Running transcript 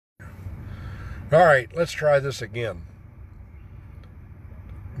All right, let's try this again.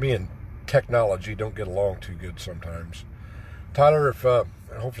 Me and technology don't get along too good sometimes. Tyler, if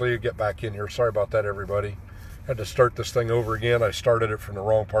hopefully you get back in here. Sorry about that, everybody. Had to start this thing over again. I started it from the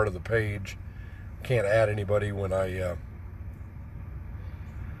wrong part of the page. Can't add anybody when I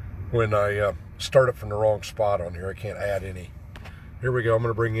start it from the wrong spot on here. I can't add any. Here we go. I'm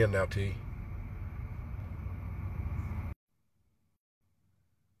going to bring you in now, T.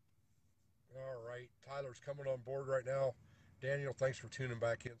 All right, Tyler's coming on board right now. Daniel, thanks for tuning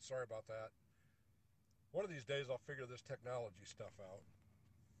back in. Sorry about that. One of these days I'll figure this technology stuff out.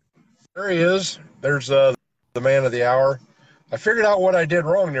 There he is. There's the man of the hour. I figured out what I did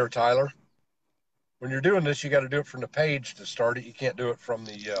wrong there, Tyler. When you're doing this, you got to do it from the page to start it. You can't do it from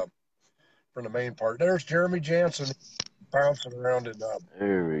the main part. There's Jeremy Jansen bouncing around in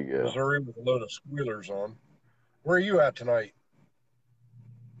Here we go. Missouri with a load of squealers on. Where are you at tonight?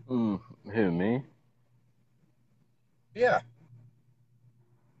 Who, me? Yeah.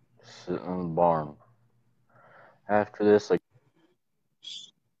 Sitting in the barn. After this,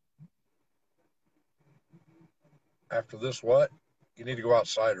 After this, what? You need to go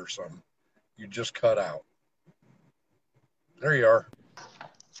outside or something. You just cut out. There you are.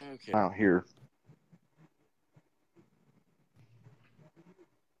 Okay. Out here.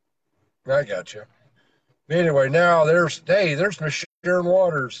 I got you. Anyway, now there's Miss Sharon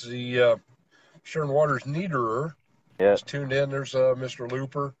Waters, the Sharon Waters Neederer. Yeah. Just tuned in. There's Mr.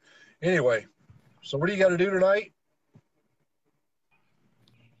 Looper. Anyway, so what do you got to do tonight?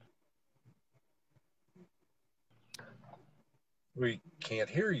 We can't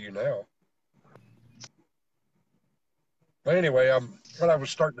hear you now. But anyway, what I was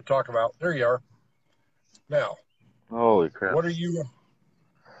starting to talk about. There you are. Now. Holy crap.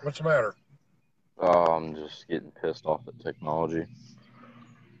 What's the matter? Oh, I'm just getting pissed off at technology.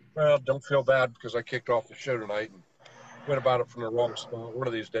 Well, don't feel bad because I kicked off the show tonight and went about it from the wrong spot. One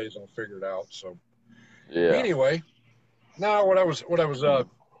of these days I'll figure it out. So yeah. Anyway, now what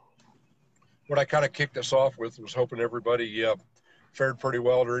I kind of kicked us off with was hoping everybody fared pretty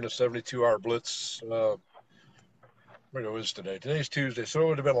well during the 72-hour blitz. What it was today? Today's Tuesday, so it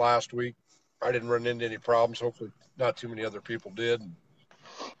would have been last week. I didn't run into any problems. Hopefully, not too many other people did. And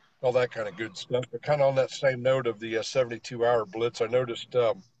all that kind of good stuff. But kind of on that same note of the 72-hour blitz, I noticed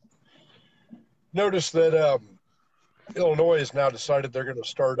that Illinois has now decided they're going to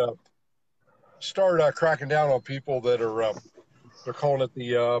start cracking down on people that are they're calling it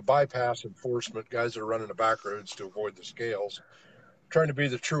the bypass enforcement, guys that are running the back roads to avoid the scales, trying to be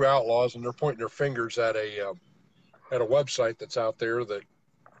the true outlaws, and they're pointing their fingers at a website that's out there that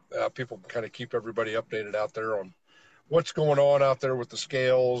people can kind of keep everybody updated out there on what's going on out there with the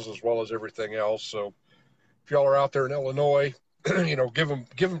scales as well as everything else. So if y'all are out there in Illinois, give them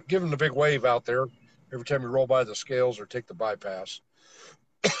the big wave out there every time you roll by the scales or take the bypass.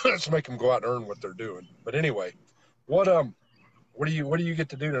 Let's make them go out and earn what they're doing. But anyway, what do you get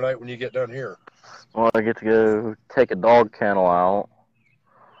to do tonight when you get done here? Well, I get to go take a dog kennel out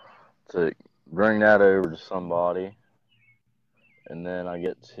to bring that over to somebody, and then I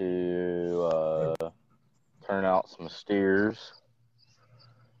get to turn out some steers,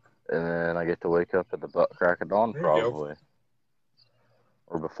 and then I get to wake up at the butt crack of dawn probably,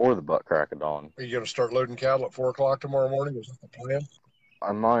 or before the butt crack of dawn. Are you going to start loading cattle at 4 o'clock tomorrow morning? Is that the plan?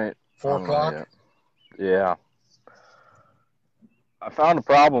 I might. 4 o'clock? Yeah. I found a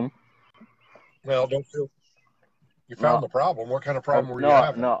problem. Well, don't feel. You found the problem. What kind of problem were you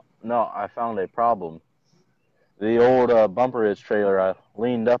having? No, I found a problem. The old bumper hitch trailer, I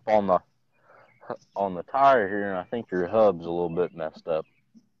leaned up on the tire here, and I think your hub's a little bit messed up,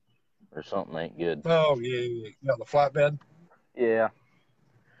 or something ain't good. Oh yeah. The flatbed. Yeah.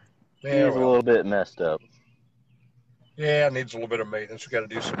 He's a little bit messed up. Yeah, it needs a little bit of maintenance. We got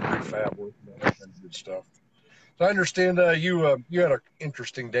to do some refab work and that kind of good stuff. So I understand you had an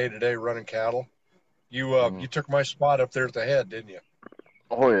interesting day today running cattle. You took my spot up there at the head, didn't you?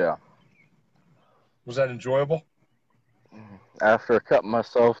 Oh yeah. Was that enjoyable? After cutting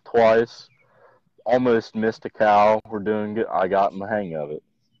myself twice, almost missed a cow. We're doing good. I got in the hang of it.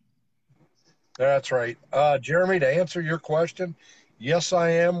 That's right. Jeremy, to answer your question, yes, I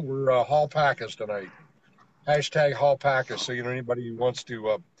am. We're alpacas tonight. Hashtag alpacas. So, anybody who wants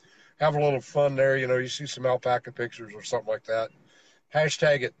to have a little fun there, you see some alpaca pictures or something like that,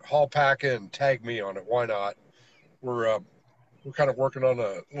 hashtag it alpaca and tag me on it. Why not? We're kind of working on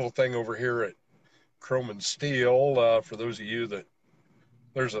a little thing over here at Chrome and Steel. For those of you that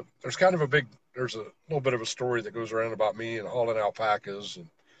there's a little bit of a story that goes around about me and hauling alpacas, and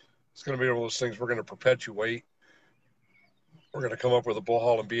it's going to be one of those things we're going to perpetuate. We're going to come up with a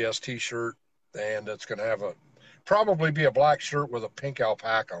Bullhaulin BS t-shirt, and it's going to have probably be a black shirt with a pink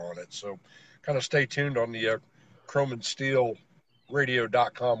alpaca on it. So kind of stay tuned on the Chrome and Steel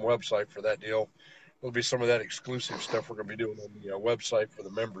Radio.com website for that deal. There'll be some of that exclusive stuff we're going to be doing on the website for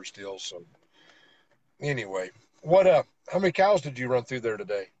the members deal. So anyway, how many cows did you run through there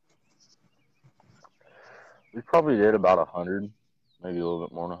today? We probably did about 100, maybe a little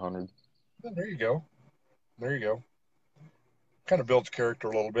bit more than 100. Well, there you go. There you go. Kind of builds character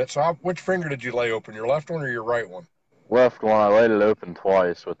a little bit. So which finger did you lay open, your left one or your right one? Left one, I laid it open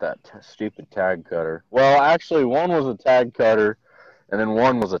twice with that stupid tag cutter. Well, actually, one was a tag cutter, and then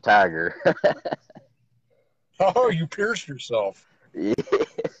one was a tagger. Oh, you pierced yourself. Yeah.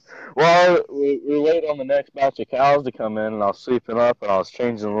 Well, we were waiting on the next batch of cows to come in, and I was sweeping up, and I was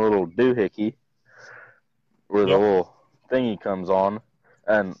changing the little doohickey where the little thingy comes on,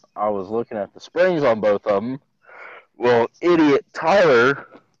 and I was looking at the springs on both of them. Well, idiot Tyler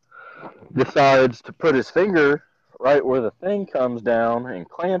decides to put his finger right where the thing comes down and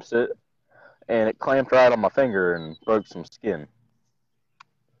clamps it, and it clamped right on my finger and broke some skin.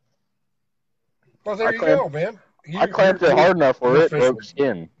 Well, there you go, man. I clamped it hard enough where it broke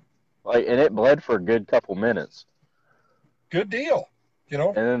skin, and it bled for a good couple minutes. Good deal,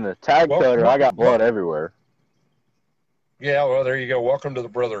 And then the tag cutter, I got blood everywhere. Yeah, well, there you go. Welcome to the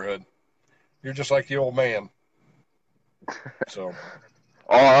brotherhood. You're just like the old man. So.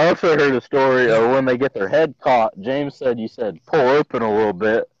 Oh, I also heard a story of when they get their head caught. James said you said pull open a little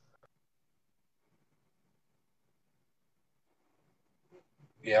bit.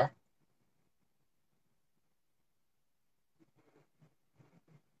 Yeah.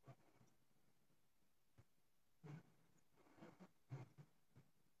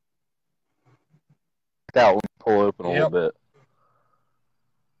 Out, pull open a little bit.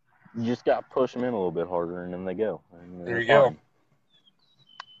 You just got to push them in a little bit harder, and then they go. There you go.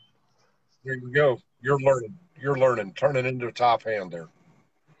 There you go. You're learning. You're learning. Turning into a top hand there.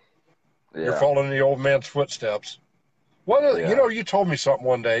 Yeah. You're following the old man's footsteps. You told me something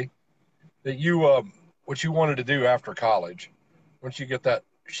one day that what you wanted to do after college, once you get that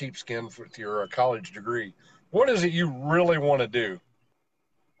sheepskin with your college degree. What is it you really want to do?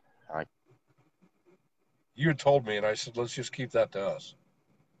 You had told me, and I said, let's just keep that to us.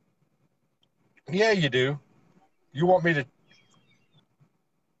 Yeah, you do. You want me to?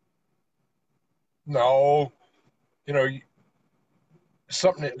 No.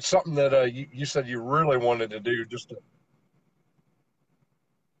 Something that you said you really wanted to do just to.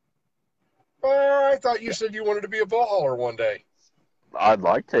 I thought you said you wanted to be a bullhauler one day. I'd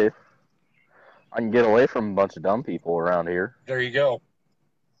like to. I can get away from a bunch of dumb people around here. There you go.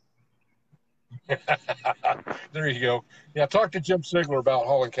 There you go. Yeah, talk to Jim Sigler about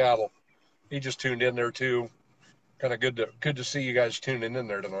hauling cattle. He just tuned in there too. Kind of good to see you guys tuning in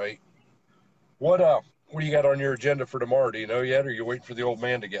there tonight. What do you got on your agenda for tomorrow? Do you know yet, or are you waiting for the old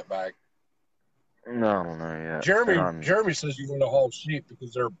man to get back? No, I don't know yet. Jeremy says you want to haul sheep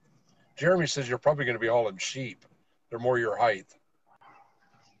because Jeremy says you're probably going to be hauling sheep. They're more your height.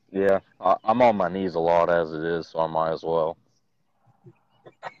 Yeah, I'm on my knees a lot as it is, so I might as well.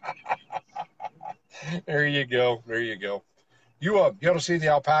 There you go. There you go. You ought to see the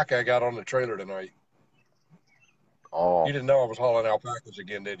alpaca I got on the trailer tonight. Oh. You didn't know I was hauling alpacas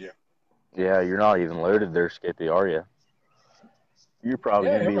again, did you? Yeah, you're not even loaded there, Skippy, are you? You're probably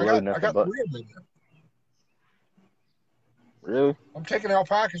going to be loading up the butt. 3 of them in there. Really? I'm taking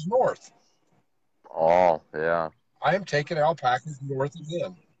alpacas north. Oh, yeah. I am taking alpacas north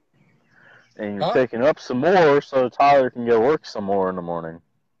again. And you're picking up some more so Tyler can go work some more in the morning.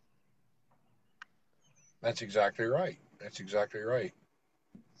 That's exactly right. That's exactly right.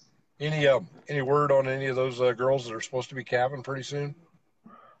 Any word on any of those girls that are supposed to be calving pretty soon?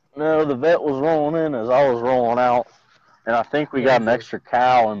 No, the vet was rolling in as I was rolling out, and I think we got an extra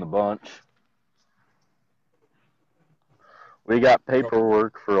cow in the bunch. We got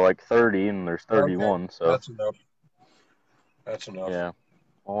paperwork for like 30, and there's 31, so. That's enough. That's enough. Yeah.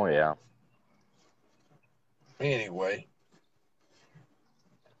 Oh, yeah. Anyway.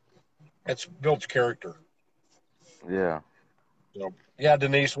 It builds character. Yeah. So, yeah,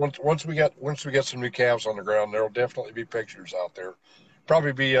 Denise, once we get some new calves on the ground, there'll definitely be pictures out there.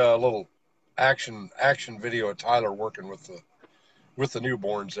 Probably be a little action video of Tyler working with the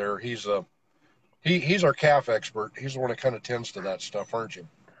newborns there. He's our calf expert. He's the one that kind of tends to that stuff, aren't you?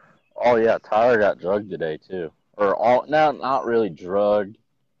 Oh yeah, Tyler got drugged today too. Not really drugged.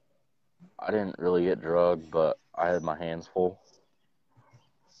 I didn't really get drugged, but I had my hands full.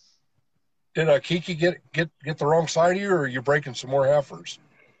 Did Kiki get the wrong side of you, or are you breaking some more heifers?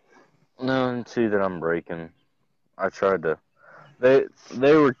 No, two that I'm breaking. I tried to.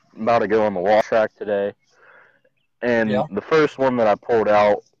 They were about to go on the wall track today, and Yeah. the first one that I pulled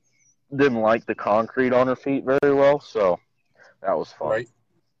out didn't like the concrete on her feet very well, so that was fun. Right.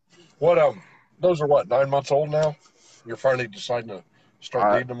 What those are what, 9 months old now? You're finally deciding to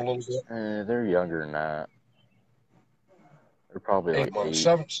start leading them a little bit? They're younger than that. They're probably 8 months,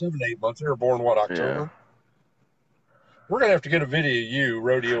 like 8. 7, 8 months. They were born what, October? Yeah. We're gonna have to get a video of you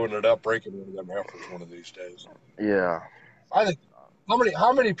rodeoing it up, breaking one of them heifers one of these days. Yeah. I think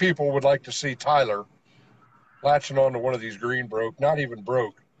how many people would like to see Tyler latching onto one of these green broke, not even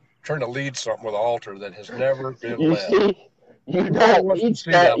broke, trying to lead something with a halter that has never been You led? see, you Nobody don't wants to lead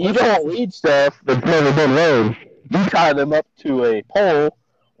see stuff. that. You don't lead stuff that's never been laid. You tie them up to a pole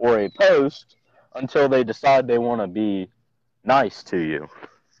or a post until they decide they want to be nice to you,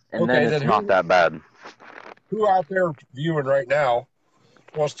 and then Okay, it's then not that bad. who out there viewing right now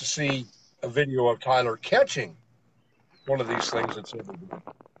wants to see a video of Tyler catching one of these things that's ever been?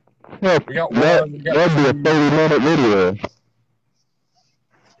 Well, We got one. We got that'd be a two. 30-minute video.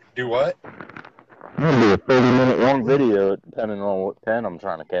 Do what? That'd be a 30-minute long video, depending on what pen I'm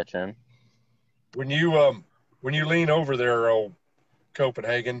trying to catch in. When you lean over there, old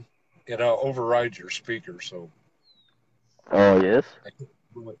Copenhagen, it overrides your speaker, so Oh yes.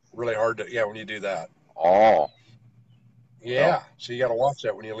 really, really hard to, yeah, when you do that. Oh. Yeah, so you got to watch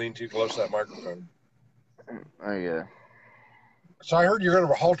that when you lean too close to that microphone. Oh yeah. So I heard you're going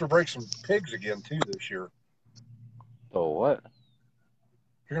to halter break some pigs again too this year. So what?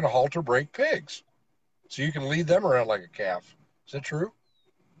 You're going to halter break pigs, so you can lead them around like a calf. Is that true?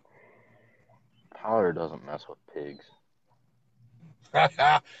 Tyler doesn't mess with pigs.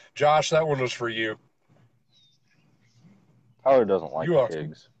 Josh, that one was for you. Tyler doesn't like You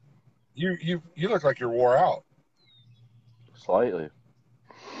pigs. you look like you're wore out. Slightly.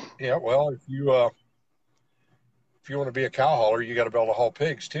 Yeah, well, if you want to be a cow hauler, you got to be able to haul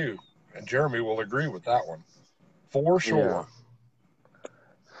pigs too. And Jeremy will agree with that one, for sure. Yeah.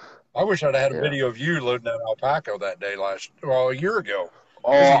 I wish I'd had a Yeah. video of you loading that alpaca that day a year ago.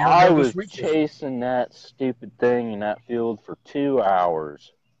 Oh, It was a year I ago was this weekend. chasing that stupid thing in that field for 2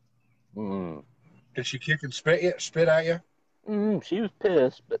 hours. Did she kick and spit at you? She was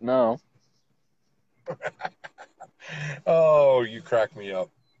pissed, but no. Oh, you crack me up.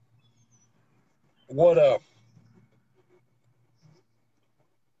 What I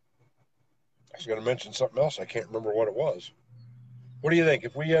was going to mention something else. I can't remember what it was. What do you think?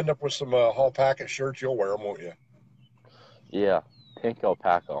 If we end up with some Hall Packet shirts, you'll wear them, won't you? Yeah, pink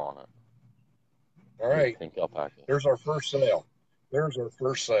alpaca on it. All right. Pink alpaca. There's our first sale. Yeah.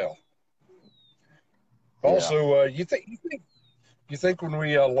 Also, you think when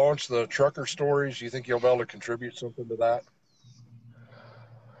we launch the trucker stories, you think you'll be able to contribute something to that?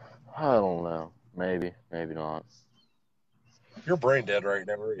 I don't know. Maybe not. You're brain dead right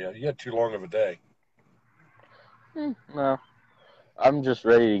now, aren't you? You had too long of a day. No. I'm just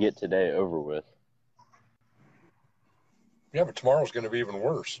ready to get today over with. Yeah, but tomorrow's going to be even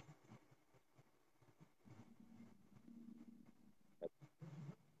worse.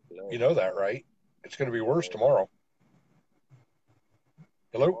 You know that, right? It's going to be worse tomorrow.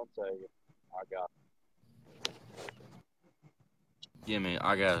 Hello? Gimme,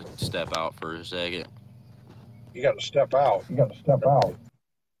 I gotta step out for a second. You got to step out.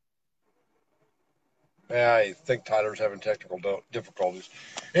 Yeah, I think Tyler's having technical difficulties.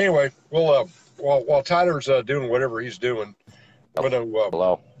 Anyway, we'll while Tyler's doing whatever he's doing, I'm going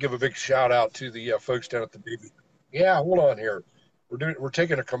to give a big shout out to the folks down at the BB. Yeah, hold on here. We're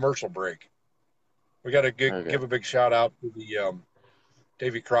taking a commercial break. We got to give a big shout out to the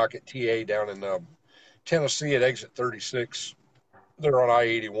Davy Crockett TA down in Tennessee at exit 36. They're on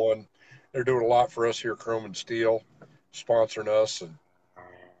I-81. They're doing a lot for us here, Chrome and Steel, sponsoring us and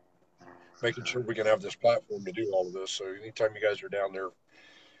making sure we can have this platform to do all of this. So anytime you guys are down there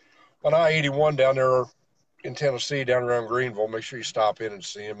on I-81 down there in Tennessee, down around Greenville, make sure you stop in and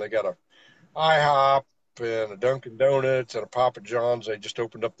see them. They got a IHOP and a Dunkin' Donuts and a Papa John's. They just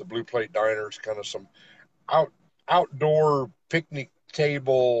opened up the Blue Plate Diners, kind of some outdoor picnic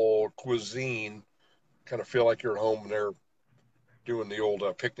table cuisine. Kind of feel like you're at home and they're doing the old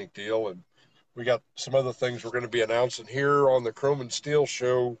picnic deal. And we got some other things we're going to be announcing here on the Chrome and Steel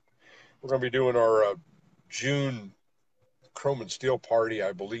show. We're going to be doing our June Chrome and Steel party,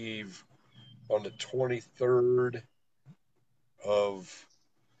 I believe, on the 23rd of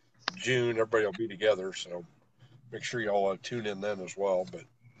June. Everybody will be together, so make sure y'all tune in then as well. But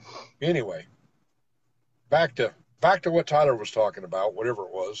anyway, back to what Tyler was talking about, whatever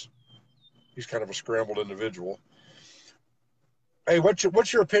it was. He's kind of a scrambled individual. Hey,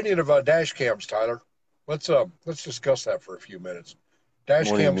 what's your opinion of dash cams, Tyler? Let's discuss that for a few minutes. Dash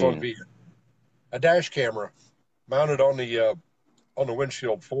What do you cams on mean? vehicles. A dash camera mounted on the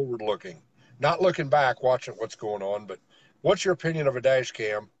windshield, forward looking, not looking back, watching what's going on. But what's your opinion of a dash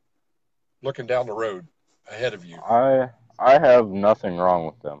cam looking down the road ahead of you? I have nothing wrong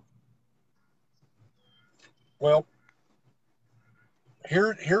with them. Well,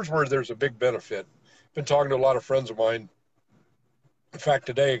 here's where there's a big benefit. Been talking to a lot of friends of mine. In fact,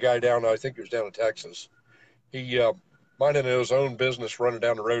 today a guy down, I think he was down in Texas. He minding his own business, running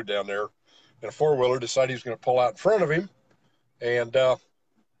down the road down there, and a four wheeler decided he was going to pull out in front of him, and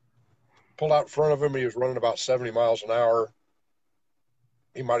pulled out in front of him. He was running about 70 miles an hour.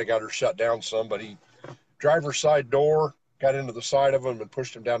 He might have got her shut down some, but he driver's side door got into the side of him and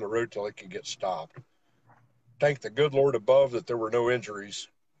pushed him down the road till he could get stopped. Thank the good Lord above that there were no injuries.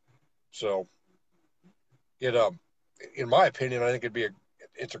 So it in my opinion, I think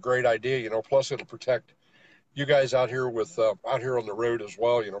it's a great idea. Plus it'll protect you guys out here out here on the road as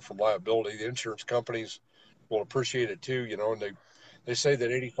well. From liability. The insurance companies will appreciate it too. And they say that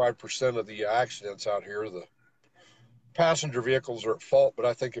 85% of the accidents out here, the passenger vehicles are at fault. But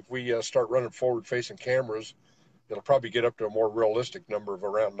I think if we start running forward facing cameras, it'll probably get up to a more realistic number of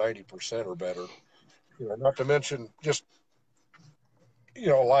around 90% or better. Not to mention just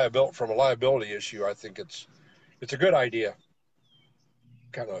liability from a liability issue. I think it's a good idea.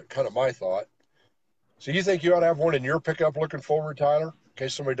 Kind of my thought. So you think you ought to have one in your pickup looking forward, Tyler, in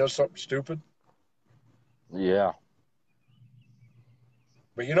case somebody does something stupid? Yeah.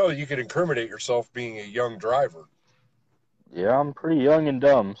 But you could incriminate yourself being a young driver. Yeah, I'm pretty young and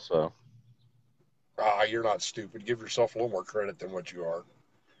dumb, so. You're not stupid. Give yourself a little more credit than what you are.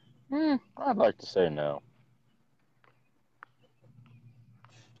 I'd like to say no.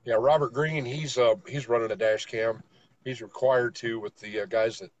 Yeah, Robert Green, he's running a dash cam. He's required to with the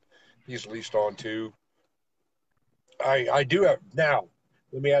guys that he's leased on to. I do have now.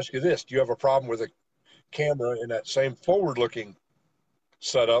 Let me ask you this: do you have a problem with a camera in that same forward-looking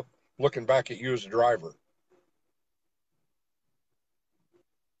setup, looking back at you as a driver?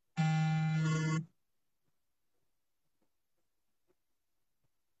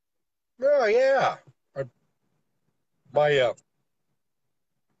 Oh yeah, I, my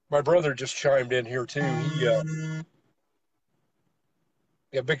my brother just chimed in here too.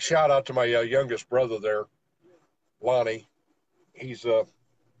 Yeah, big shout out to my youngest brother there, Lonnie. He's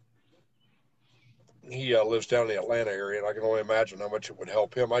he lives down in the Atlanta area, and I can only imagine how much it would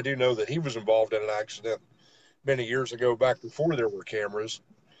help him. I do know that he was involved in an accident many years ago, back before there were cameras,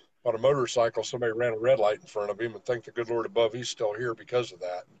 on a motorcycle. Somebody ran a red light in front of him, and thank the good Lord above, he's still here because of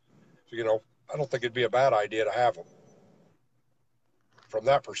that. So I don't think it'd be a bad idea to have them. From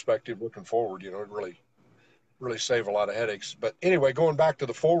that perspective, looking forward, it really save a lot of headaches. But anyway, going back to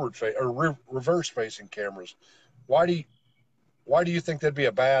the reverse facing cameras, why do you why do you think that'd be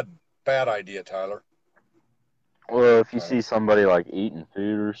a bad idea, Tyler? Well, if you Tyler. see somebody like eating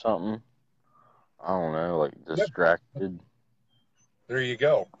food or something, I don't know, like Yep. distracted. There you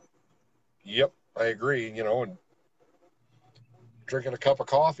go. Yep, I agree. And drinking a cup of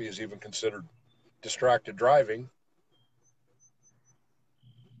coffee is even considered distracted driving.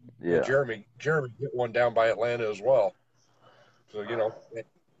 Yeah. Jeremy hit one down by Atlanta as well. So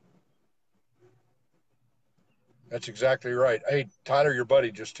that's exactly right. Hey, Tyler, your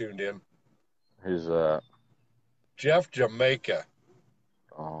buddy just tuned in. Who's that? Jeff Jamaica,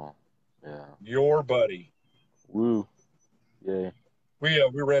 Oh, yeah. your buddy. Woo. Yay. We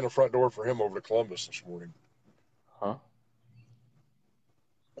ran the front door for him over to Columbus this morning. Huh?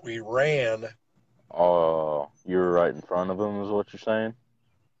 We ran. Oh, you were right in front of him, is what you're saying?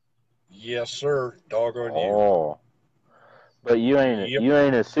 Yes, sir. Dog on you. Oh. But you ain't Yep. you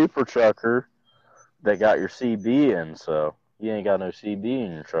ain't a super trucker that got your CB in, so you ain't got no CB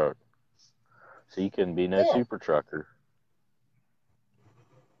in your truck. So you couldn't be no Oh. super trucker.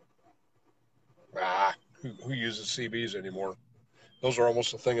 Who uses CBs anymore? Those are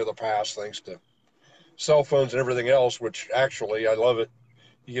almost a thing of the past, thanks to cell phones and everything else. Which actually, I love it.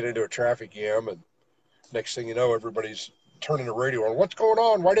 You get into a traffic jam, and next thing you know, everybody's turning the radio on. What's going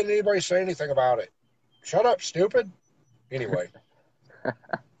on? Why didn't anybody say anything about it? Shut up, stupid. Anyway,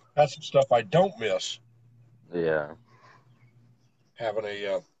 that's the stuff I don't miss. Yeah. Having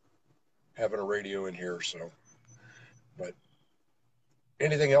a radio in here. So, but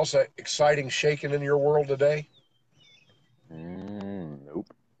anything else exciting shaking in your world today? Nope.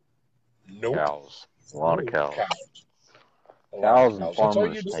 Nope. Cows. A lot of cows. Cows. A lot of Cows and cows. That's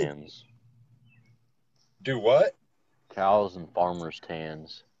all you farmers' do. tans. Do what? Cows and farmers'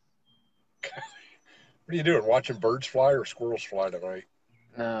 tans. What are you doing? Watching birds fly or squirrels fly tonight?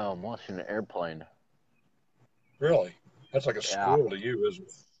 No, I'm watching an airplane. Really? That's like a Yeah. squirrel to you, isn't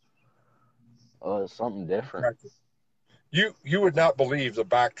it? It's something different. You would not believe the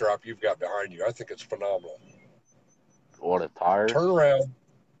backdrop you've got behind you. I think it's phenomenal. What, a tire? Turn around.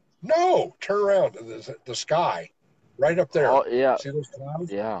 No, turn around. The sky, right up there. Oh, yeah. See those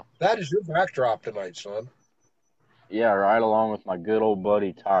clouds? Yeah. That is your backdrop tonight, son. Yeah, right along with my good old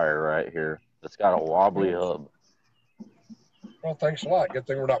buddy tire right here. It's got a wobbly Yeah. hub. Well, thanks a lot. Good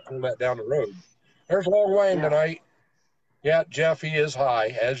thing we're not pulling that down the road. There's Long Wayne Yeah. tonight. Yeah, Jeff, he is high,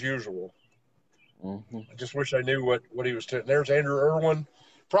 as usual. Mm-hmm. I just wish I knew what he was doing. There's Andrew Irwin,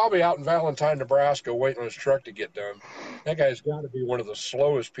 probably out in Valentine, Nebraska, waiting on his truck to get done. That guy's got to be one of the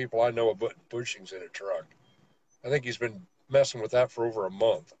slowest people I know about bushings in a truck. I think he's been messing with that for over a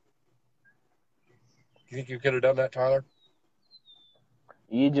month. You think you could have done that, Tyler?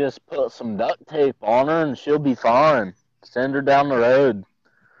 You just put some duct tape on her and she'll be fine. Send her down the road.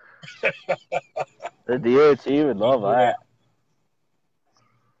 The DOT would love that.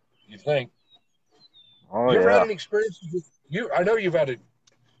 You think? Oh, You ever had yeah. any experiences with you? I know you've had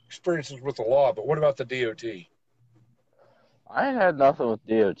experiences with the law, but what about the DOT? I ain't had nothing with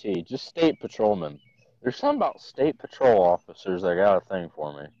DOT, just state patrolmen. There's something about state patrol officers that got a thing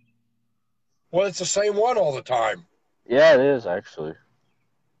for me. Well, it's the same one all the time. Yeah, it is, actually.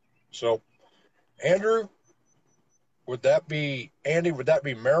 So, Andrew, would that be Andy? Would that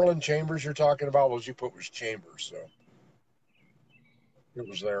be Maryland Chambers you're talking about? What you put was Chambers, so it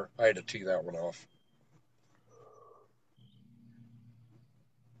was there. I had to tee that one off.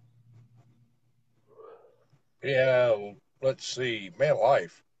 Yeah, let's see. Man,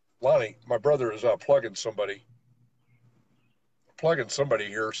 life. Lonnie, my brother is plugging somebody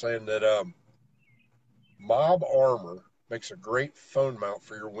here, saying that Mob Armor makes a great phone mount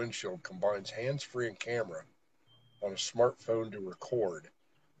for your windshield. Combines hands-free and camera on a smartphone to record.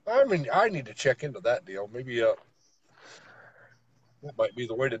 I mean, I need to check into that deal. Maybe that might be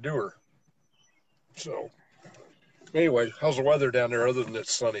the way to do her. So, anyway, how's the weather down there other than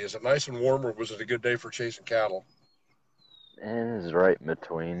it's sunny? Is it nice and warm, or was it a good day for chasing cattle? And it's right in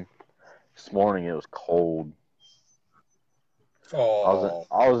between. This morning it was cold. Oh,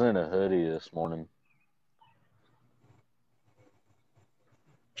 I was in a hoodie this morning.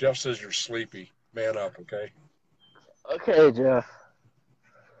 Jeff says you're sleepy. Man up, okay? Okay, Jeff.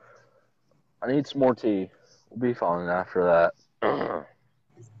 I need some more tea. We'll be fine after that.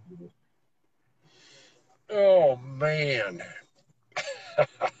 Oh man.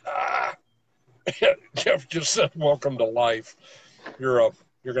 Jeff just said, "Welcome to life." You're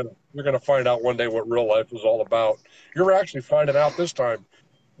gonna find out one day what real life is all about. You're actually finding out this time.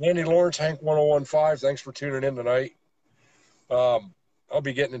 Andy Lawrence, Hank 1015. Thanks for tuning in tonight. I'll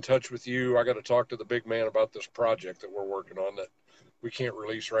be getting in touch with you. I got to talk to the big man about this project that we're working on that we can't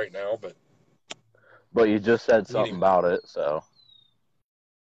release right now, but you just said something about it, so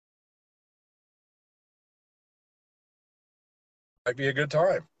might be a good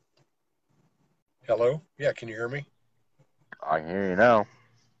time. Hello? Yeah, can you hear me? I can hear you now.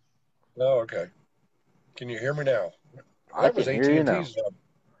 Oh, okay. Can you hear me now? I can hear you now.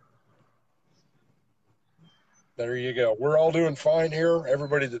 There you go. We're all doing fine here.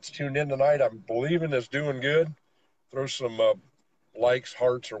 Everybody that's tuned in tonight, I'm believing is doing good. Throw some likes,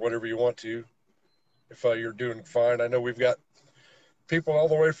 hearts, or whatever you want to if you're doing fine. I know we've got people all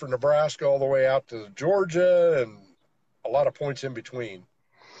the way from Nebraska all the way out to Georgia and a lot of points in between.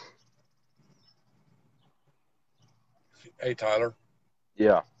 Hey, Tyler.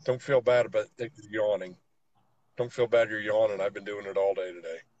 Yeah. Don't feel bad about yawning. Don't feel bad you're yawning. I've been doing it all day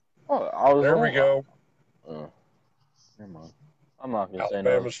today. Oh, there we go. Never mind. I'm not going to say no.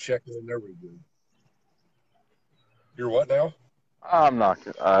 Alabama's checking in. There we go. You're what now? I'm not.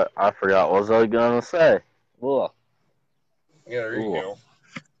 I forgot what I was going to say. Ugh. Yeah, there you go.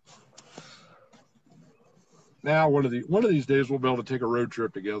 Now, one of these days, we'll be able to take a road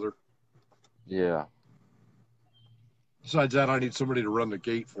trip together. Yeah. Besides that, I need somebody to run the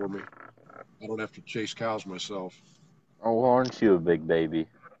gate for me. I don't have to chase cows myself. Oh, aren't you a big baby?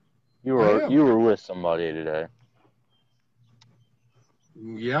 You were with somebody today.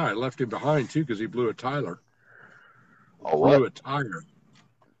 Yeah, I left him behind too because he blew a Tyler. Oh, what? Blew a tire.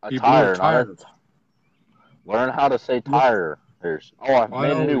 He blew a tire. Learn how to say tire. I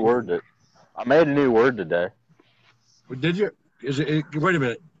made a new word. I made a new word today. Did you? Wait a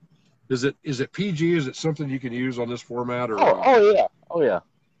minute. Is it PG? Is it something you can use on this format? Or oh yeah.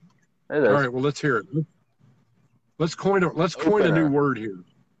 It is. All right. Well, let's hear it. Let's coin a new word here.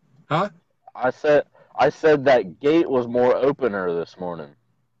 Huh? I said that gate was more opener this morning.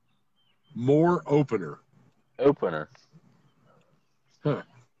 More opener. Opener. Huh.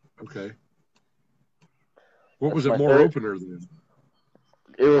 Okay. What was That's it, my more third. opener then?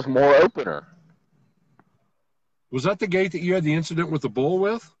 It was more opener. Was that the gate that you had the incident with the bull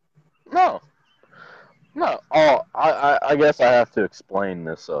with? No, no. Oh, I guess I have to explain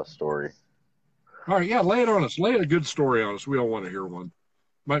this story. All right, yeah, lay it on us. Lay a good story on us. We all want to hear one.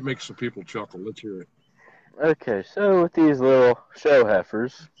 Might make some people chuckle. Let's hear it. Okay, so with these little show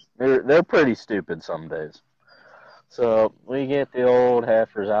heifers, they're pretty stupid some days. So we get the old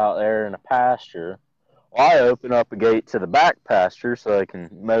heifers out there in a pasture. Well, I open up a gate to the back pasture so I can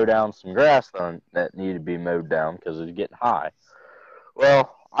mow down some grass that need to be mowed down because it's getting high.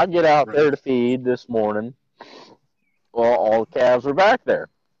 Well, I get out there Right. to feed this morning. Well, all the calves are back there,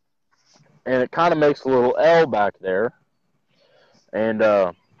 and it kind of makes a little L back there, and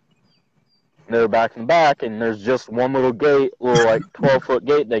they're back in the back, and there's just one little gate, little like 12-foot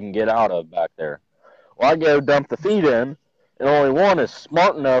gate they can get out of back there. Well, I go dump the feed in, and only one is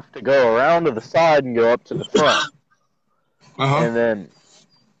smart enough to go around to the side and go up to the front. Uh-huh. And then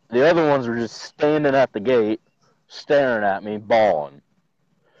the other ones were just standing at the gate, staring at me, bawling.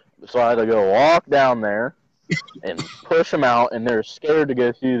 So I had to go walk down there and push them out, and they're scared to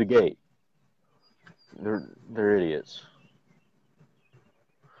go through the gate. They're idiots.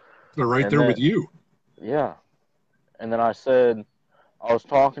 They're right And there then, with you. yeah. And then I said, I was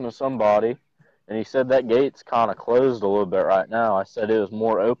talking to somebody, and he said that gate's kind of closed a little bit right now. I said it was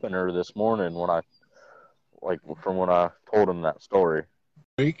more opener this morning from when I told him that story.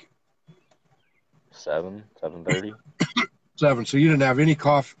 Week 7:30. 7. So you didn't have any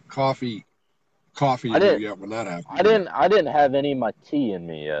coffee I in you didn't. yet when that happened. I didn't have any of my tea in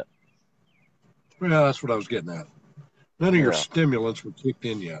me yet. Well, that's what I was getting at. None of your Yeah. stimulants were kicked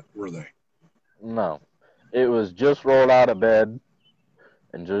in yet, were they? No, it was just rolled out of bed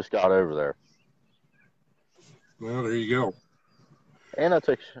and just got over there. Well, there you go. And I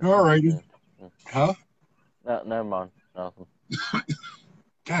took. All righty. Yeah. Huh? No, never mind. Nothing.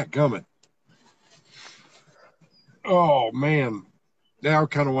 God gummit. Oh, man. Now I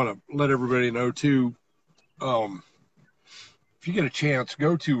kind of want to let everybody know, too, if you get a chance,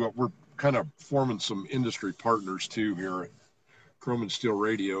 go to, we're kind of forming some industry partners, too, here at Chrome and Steel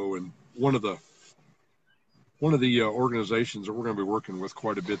Radio. And one of the organizations that we're going to be working with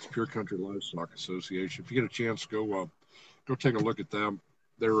quite a bit is Pure Country Livestock Association. If you get a chance, go take a look at them.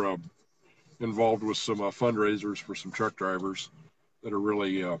 They're involved with some fundraisers for some truck drivers that are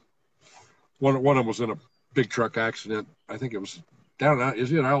really one of them was in a big truck accident. I think it was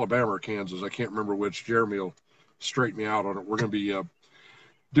is it in Alabama or Kansas? I can't remember which. Jeremy will straighten me out on it. We're going to be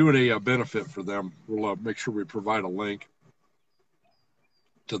doing a benefit for them. We'll make sure we provide a link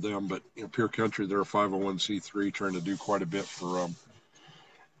to them. But Pure Country, they're a 501c3 trying to do quite a bit for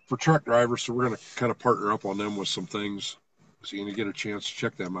truck drivers. So we're going to kind of partner up on them with some things. So you get a chance to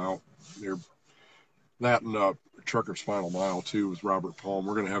check them out. They're that and Trucker's Final Mile too with Robert Palm.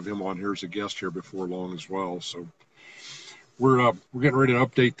 We're going to have him on here as a guest here before long as well. So we're getting ready to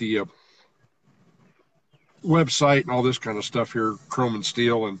update the website and all this kind of stuff here, Chrome and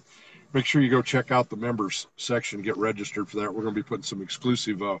Steel, and make sure you go check out the members section, get registered for that. We're going to be putting some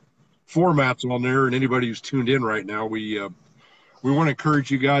exclusive formats on there, and anybody who's tuned in right now, we want to encourage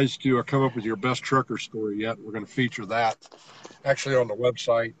you guys to come up with your best trucker story yet. We're going to feature that actually on the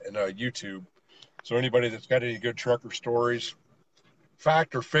website and YouTube. So anybody that's got any good trucker stories,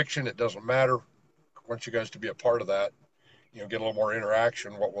 fact or fiction, it doesn't matter. I want you guys to be a part of that. Get a little more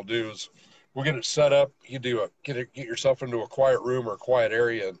interaction. What we'll do is we'll get it set up. You get yourself into a quiet room or a quiet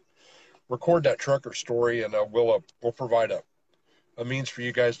area and record that trucker story, and we'll provide a means for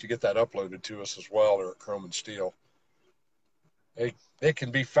you guys to get that uploaded to us as well, or at Chrome and Steel. It can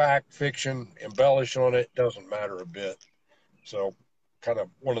be fact, fiction, embellish on it, doesn't matter a bit. So kind of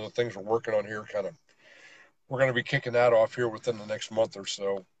one of the things we're working on here, we're going to be kicking that off here within the next month or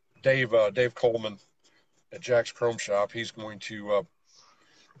so. Dave Coleman at Jack's Chrome Shop, he's going to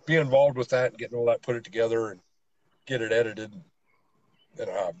be involved with that and getting all that, put it together and get it edited. And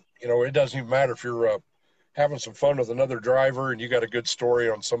it doesn't even matter if you're having some fun with another driver and you got a good story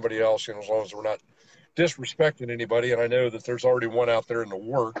on somebody else, as long as we're not disrespecting anybody. And I know that there's already one out there in the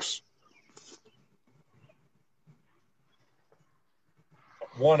works.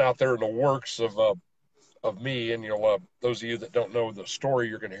 Of me, and those of you that don't know the story,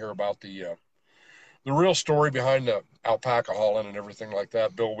 you're going to hear about the real story behind the alpaca hauling and everything like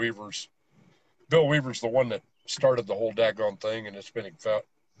that. Bill Weaver's the one that started the whole daggone thing, and it's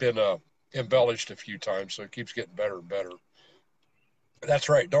been embellished a few times, so it keeps getting better and better. That's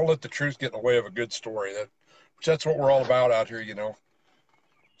right. Don't let the truth get in the way of a good story. That's what we're all about out here,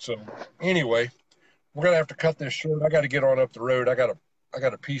 So anyway, we're going to have to cut this short. I got to get on up the road. I got I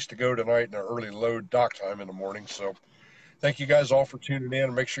got a piece to go tonight and an early load dock time in the morning. So thank you guys all for tuning in.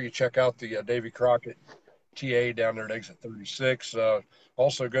 And make sure you check out the Davy Crockett TA down there at exit 36.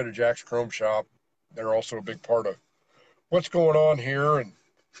 Also go to Jack's Chrome Shop. They're also a big part of what's going on here. And,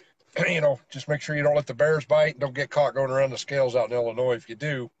 just make sure you don't let the bears bite and don't get caught going around the scales out in Illinois. If you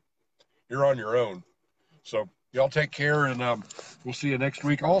do, you're on your own. So y'all take care, and we'll see you next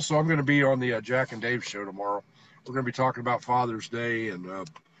week. Also, I'm going to be on the Jack and Dave show tomorrow. We're going to be talking about Father's Day and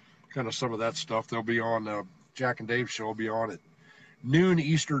kind of some of that stuff. They'll be on Jack and Dave show will be on at noon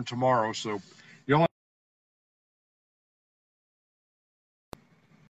Eastern tomorrow. So